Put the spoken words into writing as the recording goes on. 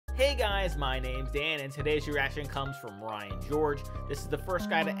guys, my name's Dan, and today's reaction comes from Ryan George. This is the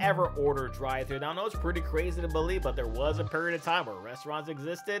first guy to ever order drive-thru. Now, I know it's pretty crazy to believe, but there was a period of time where restaurants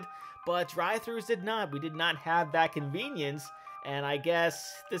existed, but drive-thrus did not. We did not have that convenience, and I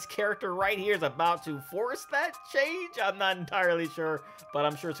guess this character right here is about to force that change? I'm not entirely sure, but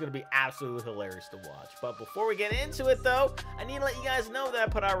I'm sure it's going to be absolutely hilarious to watch. But before we get into it, though, I need to let you guys know that I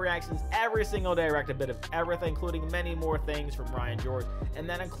put out reactions every single day. I react a bit of everything, including many more things from Ryan George, and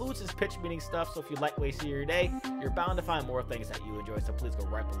that includes his pitch meeting stuff. So if you like what you see your day, you're bound to find more things that you enjoy. So please go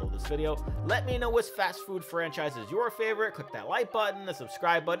right below this video. Let me know which fast food franchise is your favorite. Click that like button, the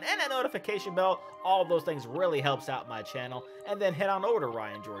subscribe button, and that notification bell. All those things really helps out my channel. And then head on over to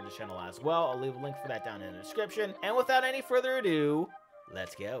Ryan George's channel as well. I'll leave a link for that down in the description. And without any further ado,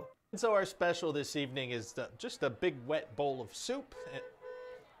 let's go. So our special this evening is just a big wet bowl of soup.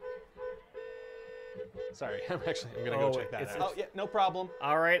 Sorry, I'm gonna go check that out. Oh yeah, no problem.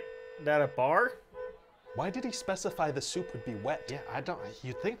 All right, that a bar? Why did he specify the soup would be wet? Yeah,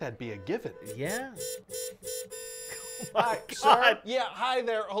 you'd think that'd be a given. Yeah. Hi, sir. Yeah, hi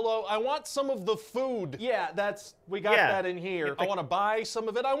there. Hello. I want some of the food. Yeah, we got that in here. I want to buy some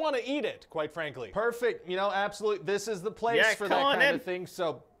of it. I want to eat it, quite frankly. Perfect. You know, absolutely. This is the place for that kind of thing.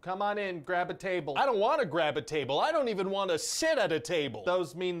 So come on in, grab a table. I don't want to grab a table. I don't even want to sit at a table.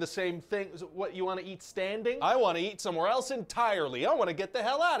 Those mean the same thing. What, you want to eat standing? I want to eat somewhere else entirely. I want to get the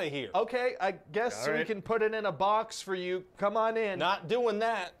hell out of here. Okay, I guess we can put it in a box for you. Come on in. Not doing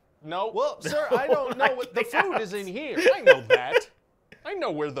that. No. Well, sir, I don't know what the food is in here. I know that. I know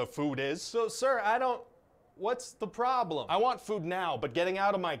where the food is. So, sir, what's the problem? I want food now, but getting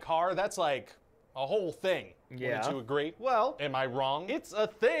out of my car, that's like a whole thing. Yeah. Wouldn't you agree? Well, am I wrong? It's a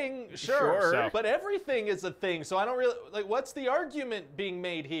thing, sure. But everything is a thing, so I don't really, what's the argument being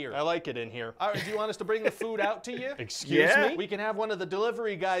made here? I like it in here. All right, do you want us to bring the food out to you? Excuse me? We can have one of the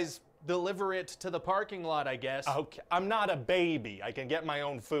delivery guys deliver it to the parking lot, I guess. Okay, I'm not a baby. I can get my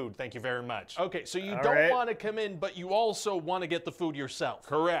own food, thank you very much. Okay, so you don't want to come in, but you also want to get the food yourself.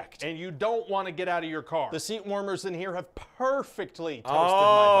 Correct. And you don't want to get out of your car. The seat warmers in here have perfectly toasted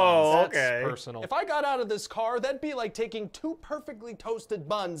my buns. That's personal. If I got out of this car, that'd be like taking 2 perfectly toasted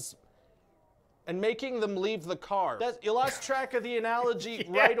buns and making them leave the car. You lost track of the analogy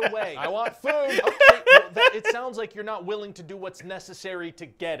right away. I want food. Okay, well, it sounds like you're not willing to do what's necessary to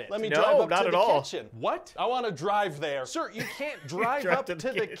get it. Let me drive up to the kitchen. What? I want to drive there. Sir, you can't drive up to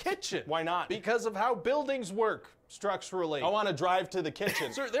the kitchen. Why not? Because of how buildings work structurally. I want to drive to the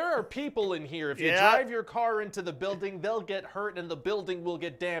kitchen. Sir, there are people in here. If you drive your car into the building, they'll get hurt and the building will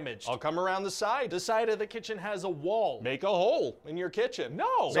get damaged. I'll come around the side. The side of the kitchen has a wall. Make a hole in your kitchen.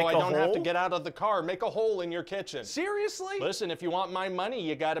 No. So I don't have to get out of the car. Make a hole in your kitchen. Seriously? Listen, if you want my money,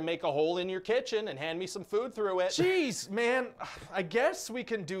 you got to make a hole in your kitchen and hand me some food through it. Jeez, man. I guess we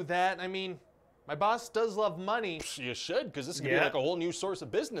can do that. I mean, my boss does love money. You should, because this could be like a whole new source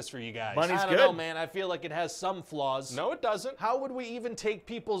of business for you guys. Money's good. I don't know, man. I feel like it has some flaws. No, it doesn't. How would we even take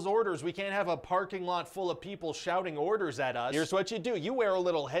people's orders? We can't have a parking lot full of people shouting orders at us. Here's what you do. You wear a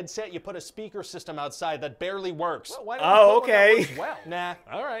little headset. You put a speaker system outside that barely works. Well, why don't you put one that works well? Nah.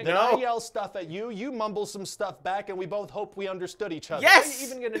 All right. Then I yell stuff at you. You mumble some stuff back, and we both hope we understood each other. Yes! How are you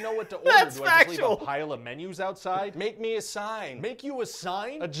even going to know what to order? That's Do I just leave a pile of menus outside? Make me a sign. Make you a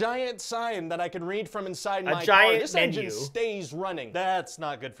sign? A giant sign that I can read from inside my car. This engine stays running. That's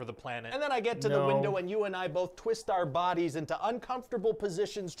not good for the planet. And then I get to the window and you and I both twist our bodies into uncomfortable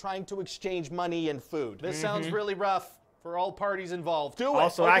positions trying to exchange money and food. This sounds really rough for all parties involved. Do it.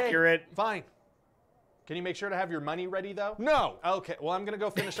 Also accurate. Fine. Can you make sure to have your money ready though? No. Okay, well I'm gonna go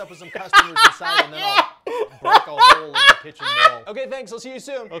finish up with some customers inside and then I'll break a hole in the kitchen wall. Okay, thanks. I'll see you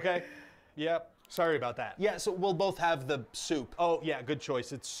soon. Okay. Yep. Sorry about that. Yeah, so we'll both have the soup. Oh, yeah, good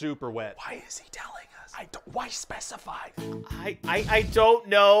choice. It's super wet. Why is he telling us? Why specify? I don't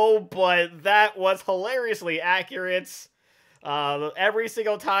know, but that was hilariously accurate. Every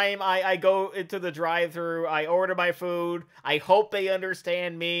single time I go into the drive-thru, I order my food. I hope they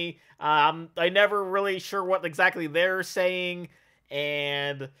understand me. I never really sure what exactly they're saying,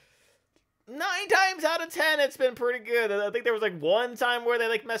 and 9 times out of 10, it's been pretty good. I think there was like 1 time where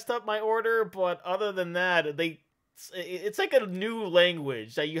they messed up my order, but other than that, it's like a new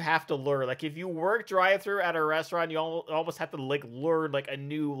language that you have to learn. Like if you work drive-thru at a restaurant, you almost have to learn a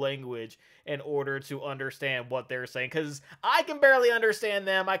new language in order to understand what they're saying. Because I can barely understand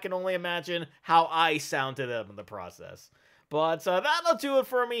them. I can only imagine how I sound to them in the process. But that'll do it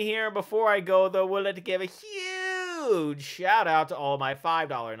for me here. Before I go, though, we'll like to give a huge huge shout out to all of my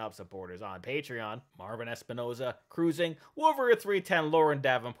 $5 and up supporters on Patreon. Marvin Espinoza, Cruising, Wolverine 310, Lauren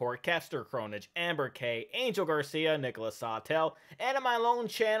Davenport, Kester Cronage, Amber K, Angel Garcia, Nicholas Sawtell, and my lone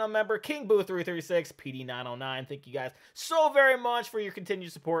channel member, King Boo 336, PD909. Thank you guys so very much for your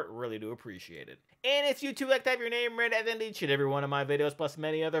continued support. Really do appreciate it. And if you too like to have your name read at the end of each and every one of my videos, plus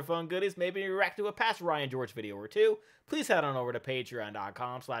many other fun goodies, maybe react to a past Ryan George video or two, please head on over to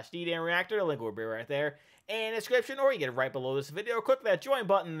patreon.com/DDanReactor. The link will be right there in the description, or you get it right below this video. Click that join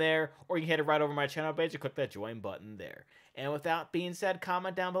button there, or you can head it right over my channel page and click that join button there. And with that being said,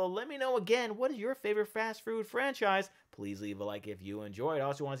 comment down below. Let me know again, what is your favorite fast food franchise? Please leave a like if you enjoyed.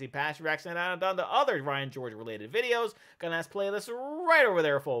 Also, want to see past reactions I've done to other Ryan George related videos. Got a nice playlist right over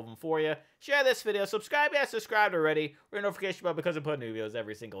there full of them for you. Share this video. Subscribe if you subscribed already. Ring notification bell because I put new videos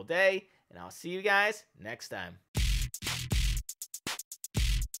every single day. And I'll see you guys next time.